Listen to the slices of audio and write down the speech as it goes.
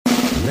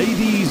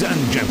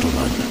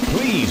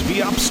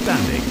be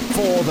upstanding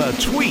for the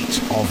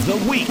Tweet of the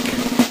Week.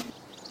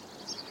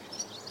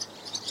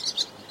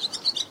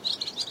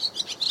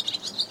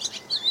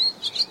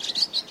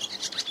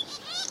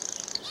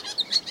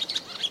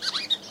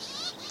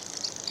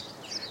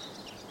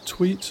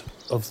 Tweet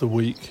of the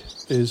week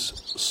is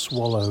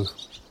swallow.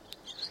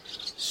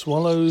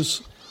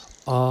 Swallows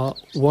are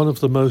one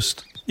of the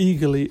most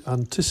eagerly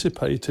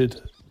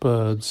anticipated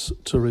birds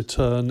to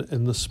return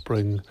in the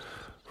spring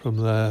from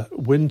their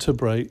winter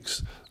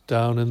breaks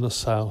down in the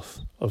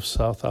south of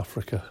South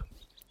Africa.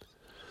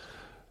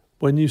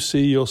 When you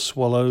see your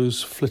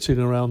swallows flitting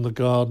around the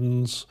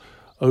gardens,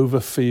 over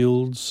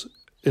fields,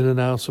 in and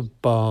out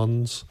of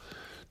barns,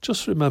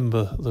 just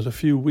remember that a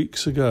few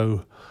weeks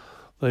ago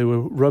they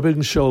were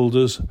rubbing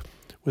shoulders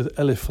with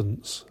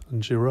elephants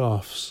and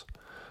giraffes,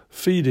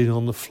 feeding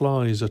on the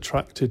flies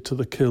attracted to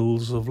the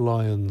kills of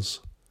lions.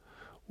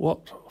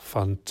 What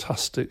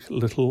fantastic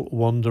little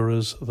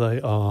wanderers they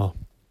are.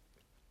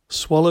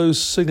 Swallows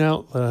sing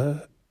out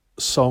their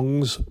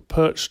songs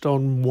perched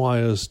on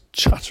wires,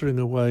 chattering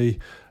away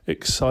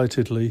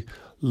excitedly,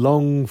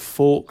 long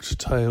forked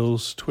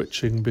tails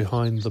twitching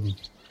behind them.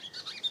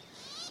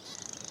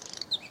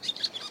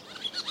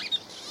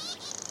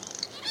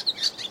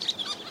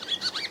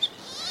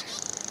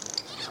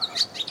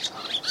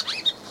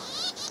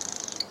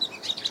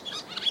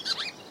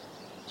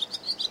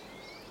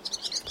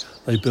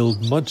 They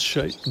build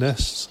mud-shaped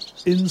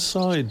nests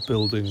inside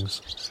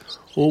buildings,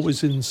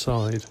 always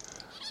inside.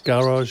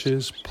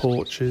 Garages,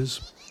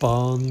 porches,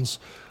 barns,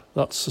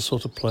 that's the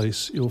sort of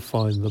place you'll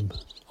find them,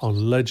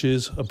 on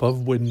ledges,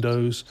 above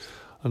windows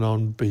and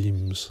on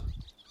beams.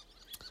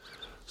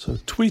 So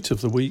tweet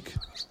of the week,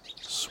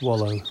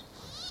 swallow.